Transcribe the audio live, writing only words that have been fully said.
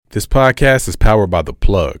This podcast is powered by The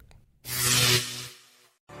Plug.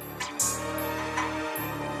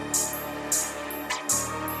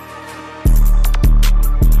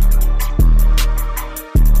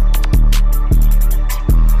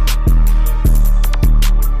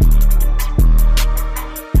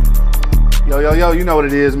 Yo, you know what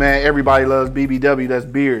it is, man. Everybody loves BBW. That's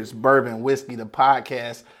beers, bourbon, whiskey, the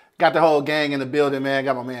podcast. Got the whole gang in the building, man.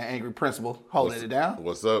 Got my man Angry Principal holding it down.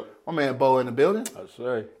 What's up? My man Bo in the building. That's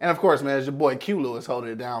right. And of course, man, it's your boy Q Lewis holding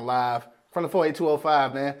it down live from the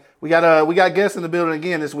 48205, man. We got guests in the building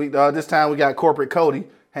again this week, dog. This time we got Corporate Cody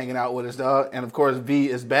hanging out with us, dog. And of course, V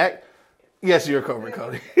is back. Yes, you're Corporate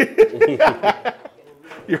Cody.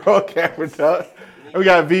 You're on camera, dog. And we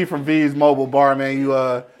got V from V's Mobile Bar, man.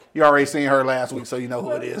 You already seen her last week, so you know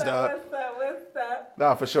who it is, dog. What's up?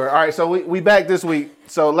 No, for sure. All right, so we back this week.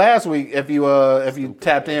 So last week, if you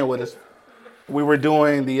tapped in with us, we were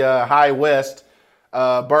doing the High West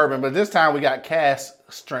bourbon, but this time we got cask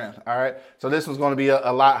strength. All right, so this was going to be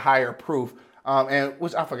a lot higher proof. And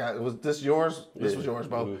which I forgot, was this yours? This was yours,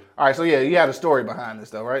 Bo. Mm-hmm. All right, so yeah, you had a story behind this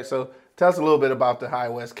though, right? So tell us a little bit about the High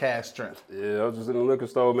West cask strength. Yeah, I was just in the liquor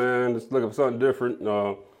store, man, just looking for something different.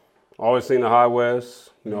 Always seen the High West,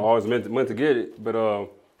 always meant to get it, but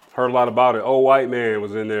heard a lot about it. Old White Man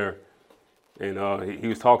was in there, and he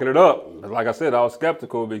was talking it up. But like I said, I was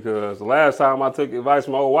skeptical because the last time I took advice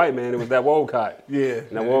from Old White Man, it was that Wolcott. Yeah. And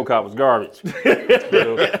that Wolcott was garbage.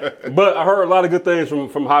 But I heard a lot of good things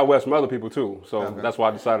from High West from other people too, so that's why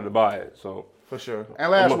I decided to buy it. So. For sure. And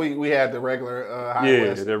last week we had the regular High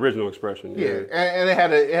West. Yeah, the original expression. Yeah, and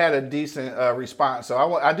it had a decent response.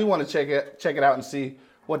 So I do want to check it out and see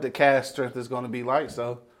what the cask strength is going to be like.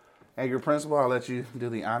 So, Angry Principal, I'll let you do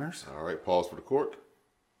the honors. All right, pause for the cork.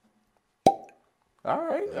 All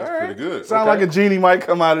right, That's pretty good. Sound like a genie might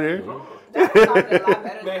come out of there. That was talking a lot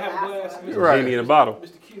better than have a glass. Right. Genie in a bottle.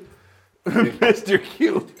 Mr. Q. Mr.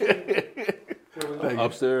 Q.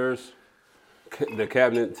 Upstairs, the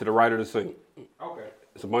cabinet to the right of the sink. Okay.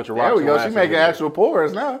 It's a bunch of rocks. There we go. and She glasses making in there. actual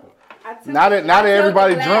pours now. Now that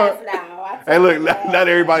everybody drunk. Hey, look, not not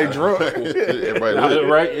everybody drunk. Everybody Not lit. it,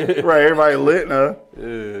 right? Right, everybody lit now.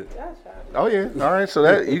 Yeah. Oh yeah. All right. So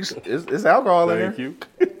that it's alcohol in Thank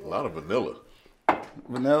there. you. A lot of vanilla.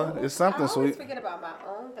 Vanilla. It's something I always sweet. forget about my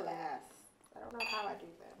own glass. I don't know how I do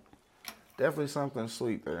that. Definitely something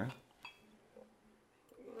sweet there.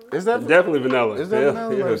 Is that Definitely vanilla. Is that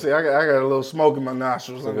vanilla? Let me see. I got a little smoke in my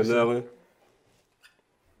nostrils. Let me see. Vanilla.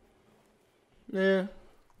 Yeah.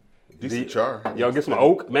 Decent char. Y'all get some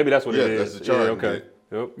oak? Maybe that's what it Yeah, is. that's the char. Yeah, okay.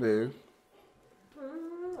 Yep. Yeah.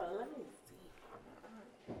 Well, let me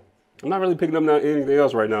see. I'm not really picking up anything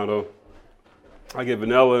else right now, though. I get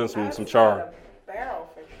vanilla and some char. The barrel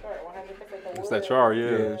for sure. 100% the wood. It's that char, yeah.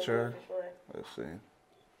 Yeah, sure. For sure. Let's see.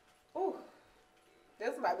 Ooh.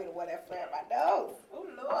 This might be the one that flared my nose. Oh,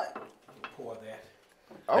 Lord. Pour that.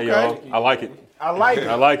 Okay. Hey, y'all, I like it. I like it.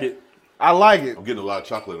 I like it. I like it. I'm getting a lot of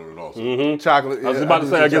chocolate on it also. Chocolate. I was about to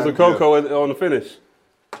say I get some cocoa on the finish.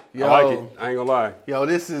 Yo, I like it. I ain't gonna lie. Yo,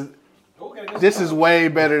 this is Okay, way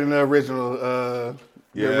better than the original.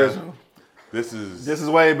 Yeah. The original. This is This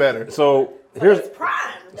is way better. So It's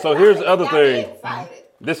prime. So here's the other Got me thing. excited.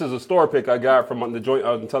 this is a store pick I got from the joint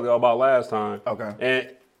I was telling you all about last time. Okay. And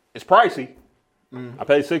it's pricey. I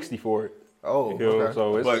paid $60 for it. Oh, You know, okay.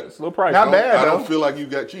 so it's But- a little pricey. Not bad. I don't though. feel like you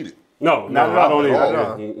got cheated. No, Not at I all. don't Not at either.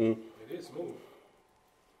 all. Mm-mm. It is smooth.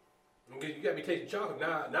 You got me tasting chocolate.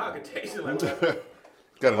 Now I can taste it like that.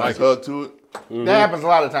 Got a nice hug to it. That happens a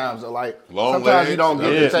lot of times. Though. Like Long sometimes you legs. don't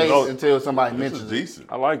get Yeah, the taste no. until somebody This mentions is it. decent.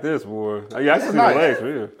 I like this, boy. Yeah, I can see nice. the legs,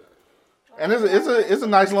 yeah. And it's a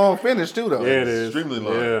nice long finish too, though. Yeah, it is. Extremely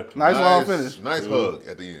long. Yeah. Nice long finish. Nice hug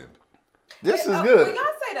at the end. This is When good. y'all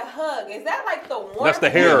say the hug, is that like the warmth? That's the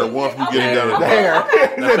hair. The warmth you getting down The the hair.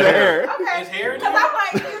 He said the hair. Okay. Is hair in Because there? I'm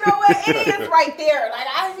like, you know what? It is right there. Like,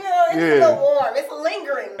 it's Yeah. a little warm. It's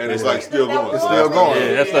lingering. And it's like still That going. warmth It's still is going. there.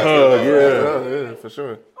 Yeah, that's the hug, yeah. Oh, yeah, for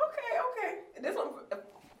sure. Okay. This one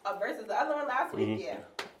versus the other one last week, yeah.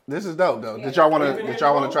 This is dope though. Did y'all want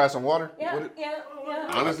to try some water? Yeah, with it? yeah.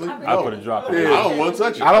 Honestly, I put a drop in I there. don't want to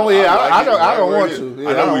touch it. I don't- yeah, like I it don't right where want it is. to. Yeah,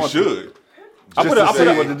 I I don't know we want to. should. I Just put, to see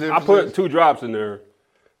what the I difference put is. 2 drops in there.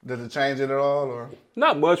 Did it change it at all, or?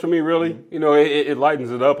 Not much for me, really. You know, it lightens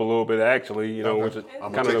it up a little bit, actually. You know, which is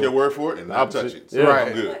I'm kind gonna take of your word for it and not touch it. So Yeah. Right.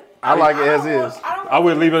 I'm good. I like it as is. I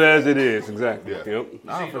would leave it as it is, exactly. Yeah. Yep.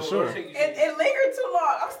 Oh, for sure. It lingered too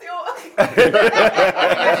long. I'm still.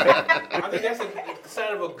 I think that's a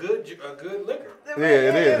sign of a good liquor. Yeah,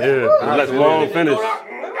 it is. Yeah, that's long finish. I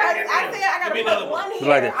said I gotta Give me put another one one. here.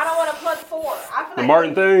 Like it. I don't want to put 4. I feel The like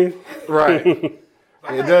Martin thing. Right.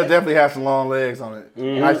 It does definitely have some long legs on it.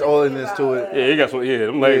 Nice oiliness to it. Yeah, he got some. Yeah,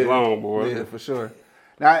 them legs long, boy. Yeah, for sure.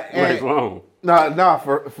 Now, Legs long. No,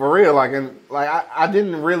 for real. I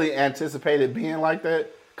didn't really anticipate it being like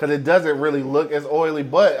that because it doesn't really look as oily.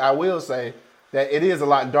 But I will say that it is a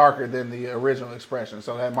lot darker than the original expression,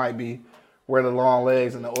 so that might be where the long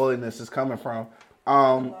legs and the oiliness is coming from.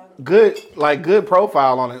 Good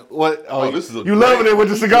profile on it. What? Oh, this is you loving it with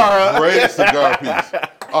the cigar? Huh? Great cigar piece.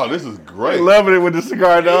 Oh, this is great. Loving it with the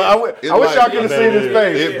cigar, though. I wish y'all could have seen his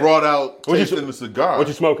face. It brought out taste in the cigar. What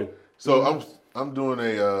you smoking? So I'm doing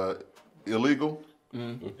a illegal.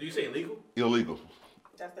 Do you say illegal? Illegal.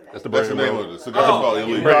 That's the That's the name of it. The cigar is called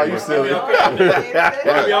illegal. Bro, you silly.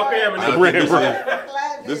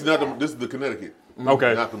 This is the Connecticut.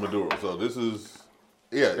 Okay. Not the Maduro. So this is,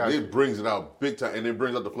 it brings it out big time, and it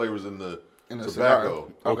brings out the flavors in the tobacco.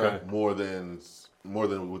 Okay. More than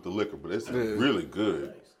with the liquor, but it's really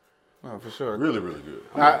good. Oh, for sure. Really, really good.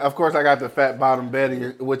 Of course, I got the Fat Bottom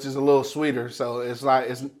Betty, which is a little sweeter. So it's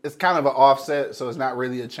kind of an offset. So it's not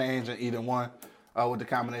really a change in either one with the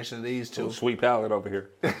combination of these two. Sweet palate over here.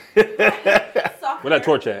 Soft Where that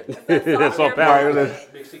torch at? soft Soft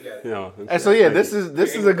palate. Big C got it. You know, And so this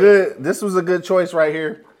was a good choice right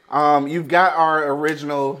here. You've got our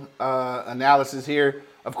original analysis here.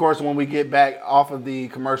 Of course, when we get back off of the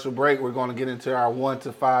commercial break, we're going to get into our 1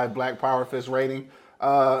 to 5 Black Power Fist rating.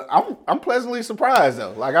 I'm pleasantly surprised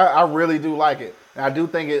though. I really do like it. And I do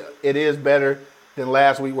think it is better than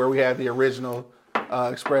last week where we had the original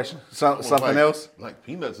expression. Something else? Like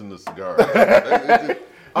peanuts in the cigar. You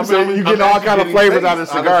getting all kind of flavors out of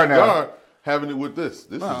the cigar now. Having it with this.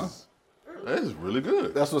 This is really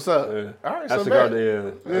good. That's what's up. yeah. All right, that so cigar,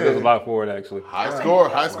 bet. there's a lot for it actually. High score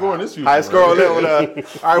in this future. High score on that one.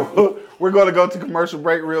 All right, we're going to go to commercial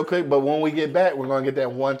break real quick, but when we get back, we're going to get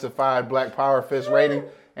that 1 to 5 Black Power Fist rating,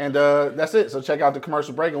 and that's it. So check out the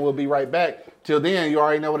commercial break, and we'll be right back. Till then, you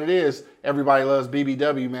already know what it is. Everybody loves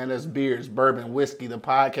BBW, man. That's beers, bourbon, whiskey, the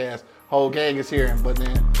podcast. Whole gang is here, but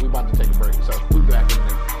then we about to take a break, so we'll be back in a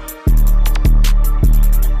minute.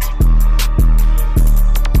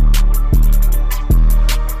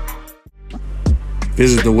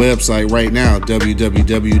 Visit the website right now,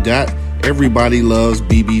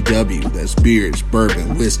 www.everybodylovesbbw. That's beers,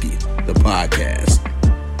 bourbon, whiskey, the podcast.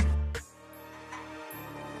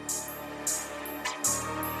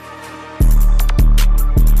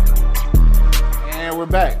 And we're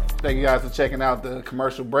back. Thank you guys for checking out the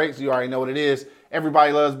commercial breaks. You already know what it is.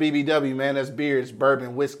 Everybody loves BBW, man. That's beers,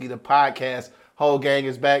 bourbon, whiskey, the podcast. Whole gang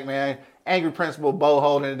is back, man. Angry Principal Bo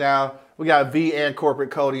holding it down. We got V and Corporate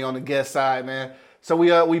Cody on the guest side, man. So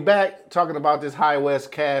we back talking about this High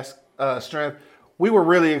West cask strength. We were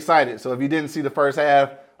really excited. So if you didn't see the first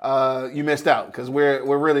half, you missed out because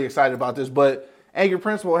we're really excited about this. But Angry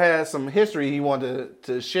Principal has some history he wanted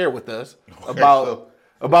to share with us about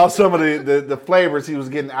some of the flavors he was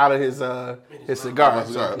getting out of his cigar.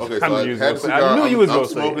 Okay, so I had a cigar. I knew you was I'm gonna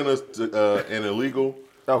say smoking an illegal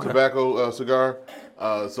tobacco cigar.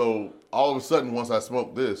 So all of a sudden, once I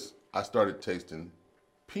smoked this, I started tasting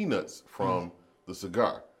peanuts from the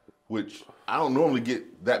cigar, which I don't normally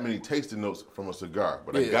get that many tasting notes from a cigar,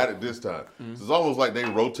 but I got it this time. So it's almost like they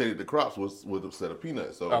rotated the crops with a set of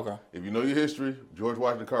peanuts. So if you know your history, George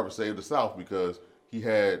Washington Carver saved the South because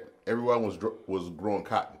everyone was growing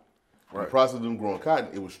cotton. In the process of them growing cotton,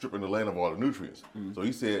 it was stripping the land of all the nutrients. So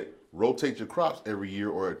he said, rotate your crops every year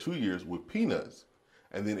or 2 years with peanuts,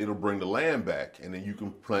 and then it'll bring the land back, and then you can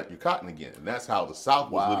plant your cotton again. And that's how the South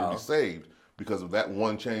was literally saved, because of that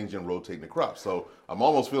one change in rotating the crops. So I'm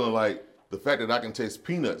almost feeling like the fact that I can taste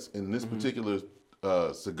peanuts in this particular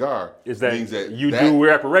cigar means that you do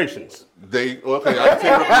reparations. I can take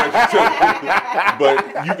reparations too. But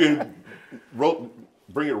you can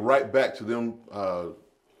bring it right back to them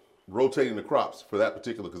rotating the crops for that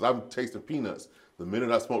particular, because I'm tasting peanuts the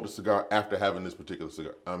minute I smoke the cigar after having this particular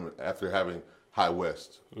cigar, after having High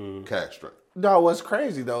West cask strength. No, what's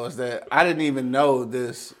crazy though is that I didn't even know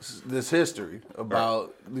this history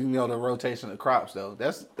about the rotation of crops though.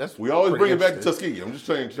 That's we always bring it back to Tuskegee. I'm just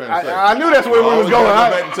trying to say. I knew that's where we was going.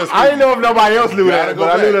 I didn't know if nobody else knew that,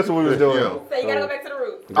 but I knew that's what we was doing. So you gotta go back to the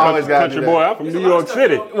roots. Always got Country boy, I'm from New York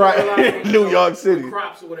City. Right, New York City.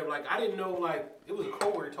 Crops or whatever. Like I didn't know. Like it was a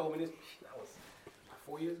coworker told me this. That was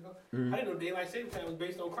 4 years ago. I didn't know daylight saving time was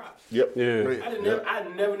based on crops. Yep. Yeah. I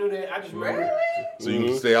never knew that. I just remember. So you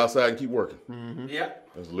can stay outside and keep working. Yeah.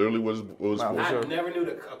 That's literally what it was for. I never knew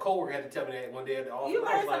that a coworker had to tell me that one day at the office. You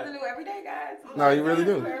learn something new every day, guys. No, you really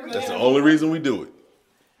do. That's the only reason we do it.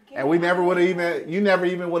 And we never would have you never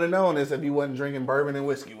even would have known this if you wasn't drinking bourbon and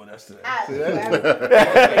whiskey with us today. See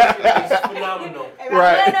that? It's phenomenal.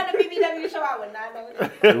 Right. On the BBW CW show, I would not know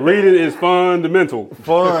it. Reading is fundamental.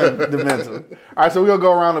 Fundamental. All right, so we're gonna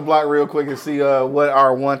go around the block real quick and see what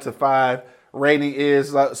our 1 to 5 rating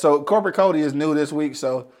is. So Corporate Cody is new this week,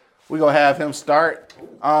 so we're gonna have him start.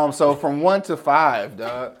 So from 1 to 5,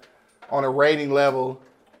 dog, on a rating level,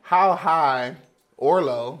 how high or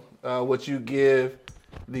low would you give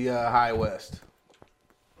the High West?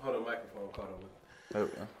 Hold on, microphone caught on. There we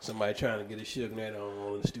go. Somebody trying to get a Suge Knight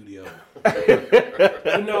on in the studio.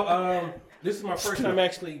 But no, this is my first time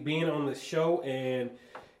actually being on the show and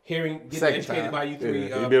getting Second educated time. by you three.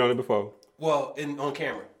 You've been on it before. Well, on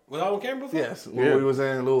camera. Was I on camera before? Yes, when we was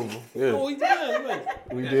in Louisville. Yeah. Oh, yeah.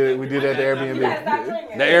 We did at the You gotta Airbnb. stop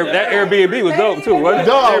drinking. That Airbnb was dope too, wasn't it?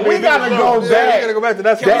 Dog, we gotta go Yeah, back. we gotta go back to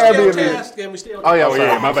that Can we stuff. stay on Airbnb. task? Can we stay on Oh yeah, Oh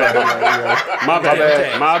yeah, my bad. My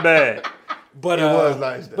bad. My bad. But It was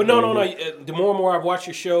nice, though. But no. The more and more I've watched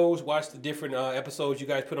your shows, watched the different episodes you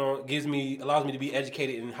guys put on, allows me to be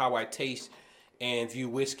educated in how I taste and view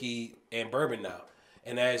whiskey and bourbon now.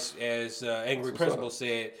 And as Angry Principal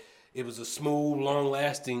said, it was a smooth,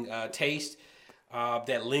 long-lasting taste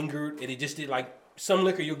that lingered, and it just did like some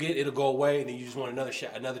liquor you'll get, it'll go away, and then you just want another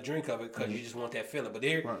shot, another drink of it because you just want that feeling. But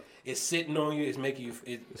it's sitting on you, it's making you.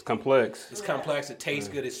 It's complex. It's complex. It tastes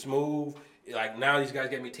good. It's smooth. Like now, these guys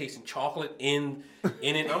got me tasting chocolate in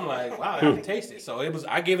it. I'm like, wow, I can taste it. So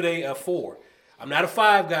I give it a 4. I'm not a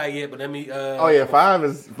 5 guy yet, but let me. Oh yeah, 5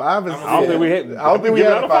 is. I don't think we had. I don't think we give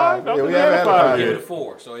it had out a 5. I don't Yeah, think we we haven't had had a a 5 5 give it yet. a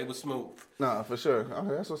 4. So it was smooth. No, for sure.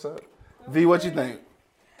 Okay, that's what's up. V, what you think?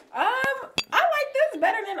 I like this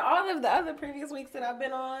better than all of the other previous weeks that I've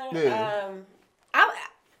been on. Yeah.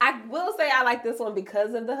 I will say I like this one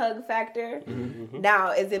because of the hug factor. Now,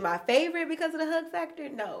 is it my favorite because of the hug factor?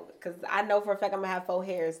 No, because I know for a fact I'm gonna have 4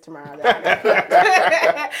 hairs tomorrow. Like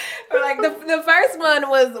the first one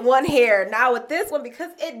was 1 hair. Now with this one, because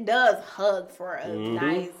it does hug for a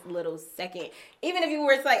nice little second. Even if you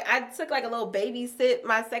were like, I took like a little baby sip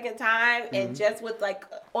my second time, and just with like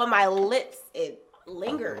on my lips, it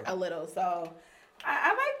lingered a little. So I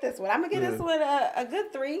like this one. I'm gonna give this one a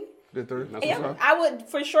good 3. Good 3. Yeah, I would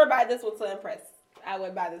for sure buy this one to impress. I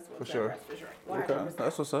would buy this one to sure. impress for sure. 100%. Okay,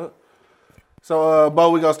 that's what's up. So, Bo,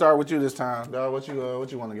 we gonna start with you this time. Dog, what you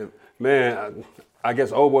want to give? Man, I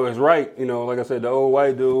guess old boy is right. You know, like I said, the old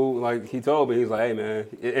white dude, like he told me, he's like, hey man,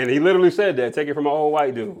 and he literally said that, take it from an old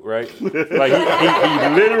white dude, right? Like he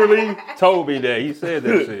literally told me that. He said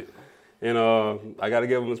that shit. And I gotta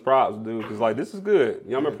give him his props, dude, because like this is good.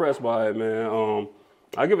 I'm impressed by it, man.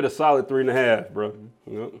 I give it a solid 3.5, bro.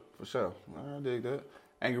 Yep. For sure. I dig that.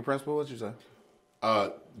 Angry Principal, what you say?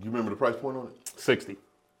 You remember the price point on it? 60.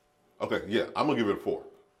 Okay, yeah, I'm gonna give it a 4.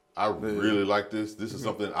 I really like this. This is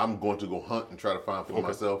something I'm going to go hunt and try to find for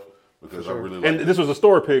myself because I really like And it. this was a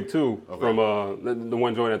store pick too, from the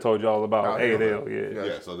one joint I told y'all about, A&L. Yeah.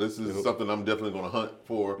 Yeah, so this is something I'm definitely going to hunt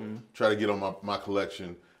for, try to get on my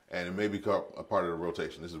collection, and it may become a part of the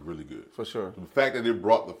rotation. This is really good. For sure. The fact that it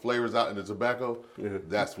brought the flavors out in the tobacco,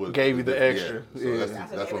 that's what Gave you the extra. Yeah, so Yeah.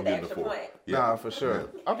 that's what I'm getting it for. Yeah. Nah, for sure.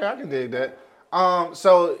 Okay, I can dig that.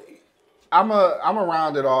 So I'm a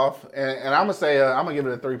round it off, and I'm gonna say I'm gonna give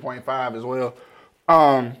it a 3.5 as well.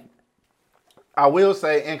 I will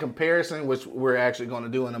say in comparison, which we're actually going to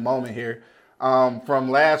do in a moment here,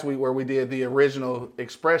 from last week where we did the original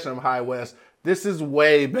expression of High West, this is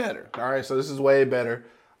way better. All right, so this is way better.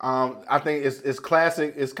 I think it's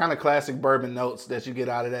classic. It's kind of classic bourbon notes that you get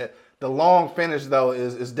out of that. The long finish though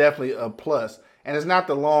is definitely a plus, and it's not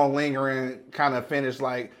the long lingering kind of finish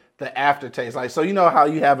like the aftertaste. Like, so you know how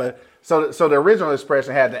you have so the original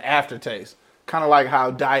expression had the aftertaste, kind of like how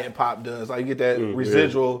Diet Pop does. Like you get that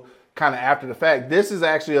residual kind of after the fact. This is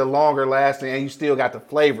actually a longer lasting, and you still got the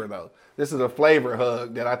flavor though. This is a flavor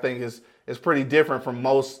hug that I think is pretty different from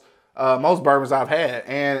most bourbons I've had.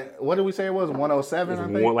 And what did we say it was? 107, I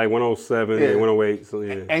think? Like 107 and 108. So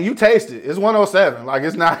yeah. And you taste it. It's 107. Like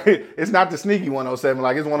it's not the sneaky 107.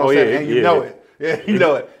 Like it's 107 and you know it. Yeah, you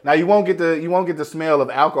know it. Now you won't get the smell of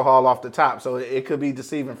alcohol off the top, so it could be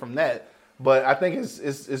deceiving from that. But I think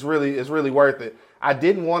it's really worth it. I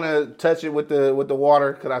didn't want to touch it with the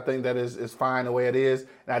water because I think that is fine the way it is,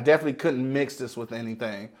 and I definitely couldn't mix this with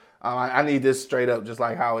anything. I need this straight up just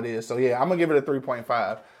like how it is. So yeah, I'm gonna give it a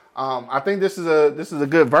 3.5. I think this is a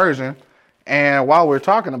good version. And while we're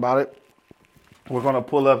talking about it, we're gonna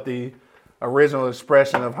pull up the original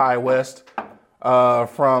expression of High West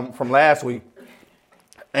from last week,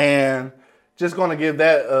 and just gonna give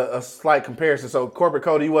that a slight comparison. So Corporate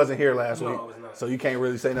Cody, you wasn't here last week, I was not. so you can't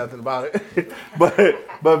really say nothing about it.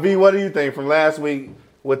 but V, what do you think from last week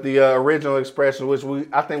with the original expression, which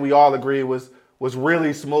I think we all agree was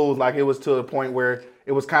really smooth. Like it was to a point where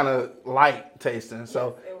it was kind of light tasting.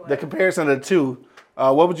 So the comparison of the two,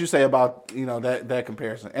 what would you say about that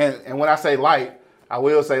comparison? And when I say light, I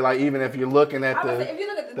will say like even if you're looking at if you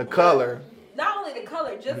look at the color. Not only the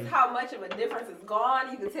color, just how much of a difference is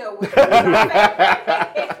gone. You can tell which one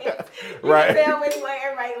everybody Right. You can tell which one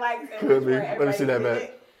everybody likes and Could which be. one Let me see that everybody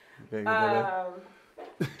back. hates.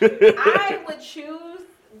 Okay, I would choose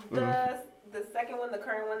the second one, the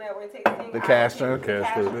current one that we're tasting. The Castro.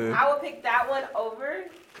 Castro. I would pick that one over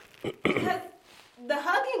because the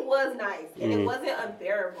hugging was nice and it wasn't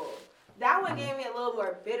unbearable. That one gave me a little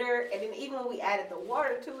more bitter, and then even when we added the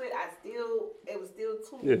water to it, it was still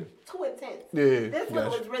too intense. Yeah, This one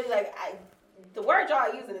gotcha. was really like the word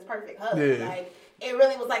y'all using is perfect hug. Yeah. Like it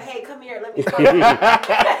really was like, hey, come here, let me talk to you.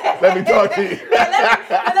 Let me talk to you.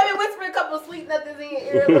 let me whisper a couple of sweet nothings in your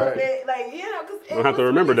ear a little bit, like because I don't have to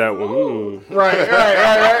remember that one. Right.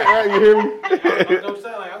 You hear me? Don't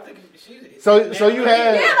sound like I think she's. So you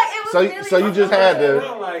had Yeah, like, it was really so you just had the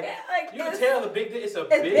Like, like, you can it's- tell the big. It's a it's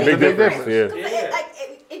big. Big difference, difference. yeah. Cause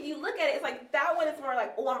if you look at it, it's like that one is more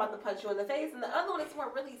like, oh, I'm about to punch you in the face, and the other one is more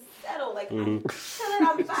really settled, like I'm chilling,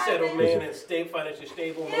 I'm vibing. Settled man and financially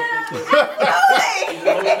stable. Yeah, He's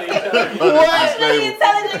absolutely. emotionally intelligent. Emotionally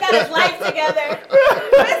intelligent, got his life together.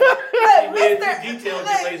 Mr. Details,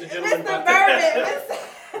 ladies and gentlemen, Mr. about Bourbon.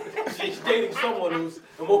 She's dating someone who's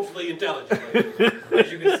emotionally intelligent.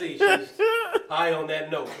 As you can see, she's high on that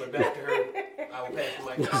note. But back to her, I will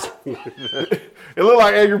pass the mic. It looked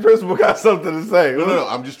like Angry Principal got something to say. No.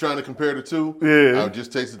 I'm just trying to compare the two. Yeah. I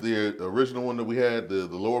just tasted the original one that we had, the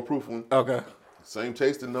lower proof one. Okay. Same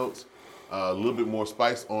tasting notes. A little bit more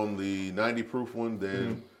spice on the 90 proof one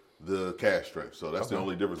than the cash strength. So that's the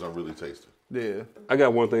only difference I'm really tasting. Yeah. I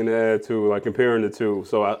got one thing to add too, like comparing the two.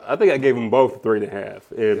 So I think I gave them both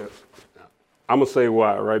 3.5. And I'm going to say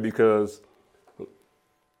why, right? Because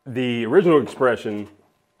the original expression,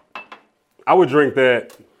 I would drink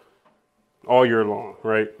that all year long,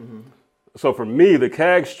 right? So for me, the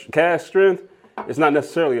cash strength, it's not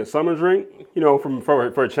necessarily a summer drink.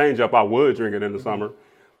 For a change up, I would drink it in the summer.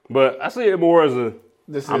 But I see it more as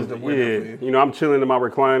This is the winner for you. I'm chilling in my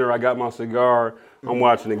recliner. I got my cigar. I'm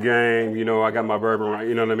watching the game. I got my bourbon right.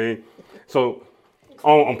 You know what I mean? So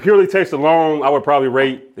on purely taste alone, I would probably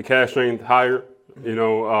rate the cash strength higher.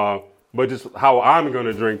 But just how I'm going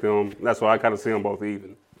to drink them, that's why I kind of see them both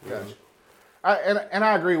even. Gotcha.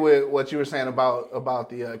 I agree with what you were saying about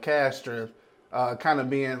the cash strength, kind of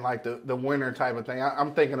being like the winter type of thing.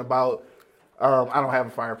 I'm thinking about. I don't have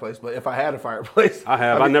a fireplace, but if I had a fireplace, I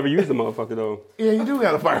have. I never used the motherfucker though. Yeah, you do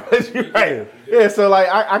got a fireplace. You're right. Yeah, so like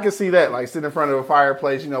I can see that, like sitting in front of a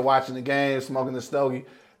fireplace, watching the game, smoking the stogie.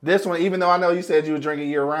 This one, even though I know you said you would drink it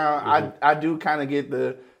year round, I do kind of get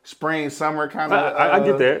the spring, summer kind of. I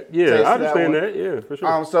get that. Yeah, taste I of understand one. that. Yeah, for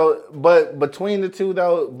sure. So, but between the two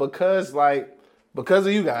though, because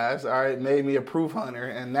of you guys, all right, made me a proof hunter,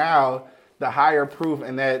 and now the higher proof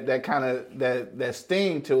and that kind of that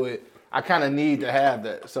sting to it. I kind of need to have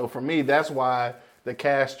that. So for me, that's why the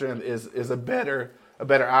cash strength is a better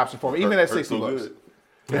option for me, even at $60.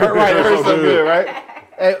 Good. Right, it hurts so good, right?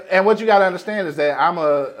 And what you got to understand is that I'm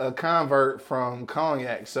a convert from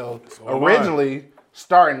cognac. So originally,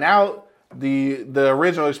 starting out, the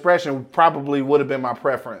original expression probably would have been my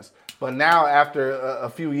preference. But now, after a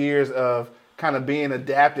few years of kind of being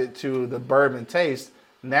adapted to the bourbon taste,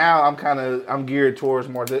 now I'm geared towards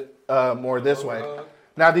more this way.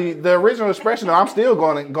 Now the original expression, though, I'm still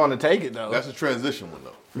going to take it though. That's a transition one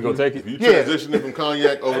though. You gonna take it? If you transition it from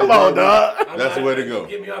cognac over to Come on, bourbon, dog. that's the way to go.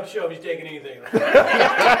 Get me off the show if he's taking anything.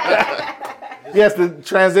 Yes, the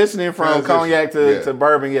transitioning from cognac to yeah.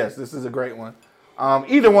 bourbon. Yes, this is a great one.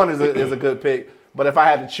 Either one is a good pick. But if I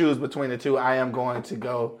had to choose between the two, I am going to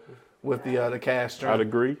go with the cash strength. I'd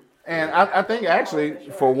agree. And I think actually,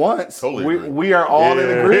 for once, Totally agree. we are all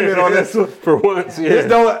in agreement on this one. For once, yeah. This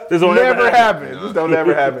don't ever never happen. This don't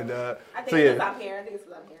ever happen, dog. I think So it's yeah, up here. I think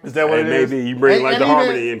it's up here. is that what And it is? maybe you bring And the even-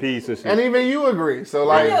 harmony and peace and shit. And even you agree. So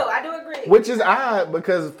like, I do agree. which is odd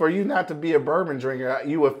because for you not to be a bourbon drinker,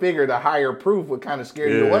 you would figure the higher proof would kind of scare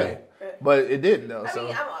you Yeah. away. But it didn't though. I So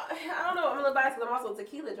mean, I don't know. I'm a little biased because I'm also a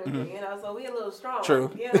tequila drinker, so we a little strong.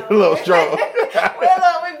 true, You know? a little strong. we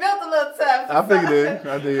built a little tough. I figured it.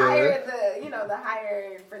 I did. Higher the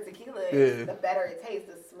higher for tequila, Yeah. the better it tastes,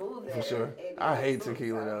 the smoother. For sure. it I is. hate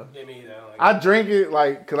tequila though. Give me that. I drink it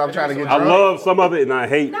like because I'm trying to get I drunk. love some of it and I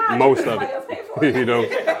hate Nah, most of somebody it. else pay for it. You know,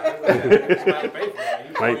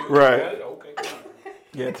 Like, Like, right. Okay.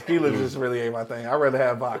 Yeah, tequila just really ain't my thing. I'd rather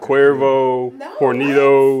have vodka. Cuervo, No,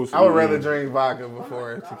 Hornitos. I would rather drink vodka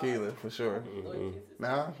before tequila, for sure.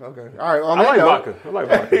 No? Okay. All right. On I that like note- vodka. I like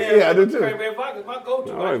vodka. Yeah, I do too. Cranberry vodka is my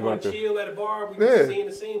go-to. I I like want to vodka. chill at a bar. We Yeah. just seeing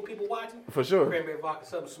the scene, people watching. For sure. Cranberry vodka,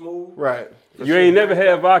 something smooth. Right. You ain't never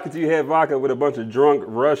had vodka till you had vodka with a bunch of drunk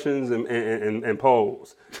Russians and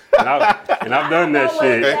Poles. And I've done that No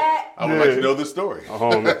way, shit. that- I would like to know this story.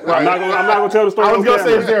 I'm not gonna tell the story. I was on going to say,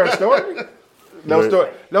 camera. is there a story? No But- story.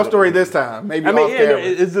 No story this time. Maybe I mean, off yeah, camera.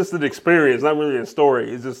 it's just an experience, not really a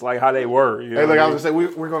story. It's just like how they were. You know Hey, look, what I I was mean? gonna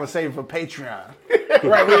say we're gonna save it for Patreon.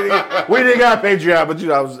 Right? We didn't got Patreon,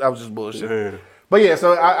 but I was just bullshit. Yeah. But yeah,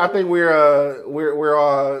 so I think we're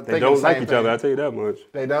all They thinking don't the like same each thing. other. I tell you that much.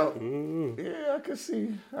 They don't. Yeah, I can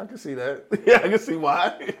see that. Yeah, I can see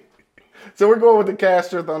why. So we're going with the cast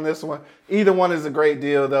strength on this one. Either one is a great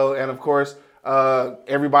deal though, and of course,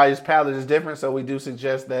 everybody's palate is different, so we do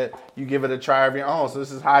suggest that you give it a try of your own. So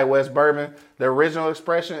this is High West Bourbon, the original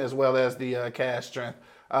expression, as well as the cast strength.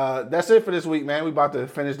 That's it for this week, man. We about to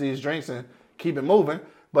finish these drinks and keep it moving.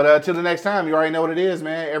 But till the next time, you already know what it is,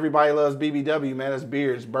 man. Everybody loves BBW, man. That's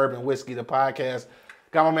beers, bourbon, whiskey, the podcast.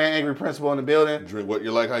 Got my man Angry Principal in the building. Drink what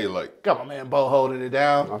you like, how you like. Got my man Bo holding it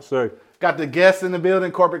down. I say. Got the guests in the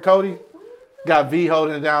building, Corporate Cody. Got V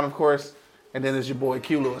holding it down, of course. And then it's your boy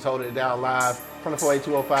Q Lewis holding it down live from the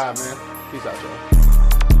 48205, man. Peace out, y'all.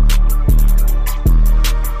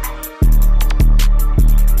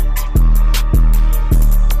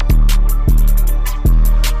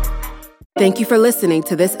 Thank you for listening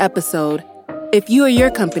to this episode. If you or your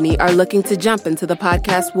company are looking to jump into the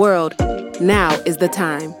podcast world, now is the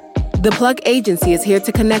time. The Plug Agency is here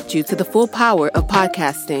to connect you to the full power of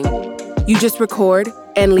podcasting. You just record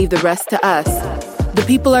and leave the rest to us. The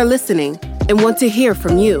people are listening and want to hear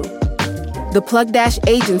from you.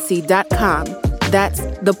 Theplug-agency.com. That's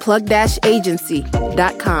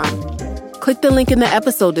theplug-agency.com. Click the link in the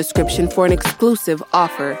episode description for an exclusive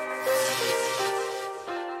offer.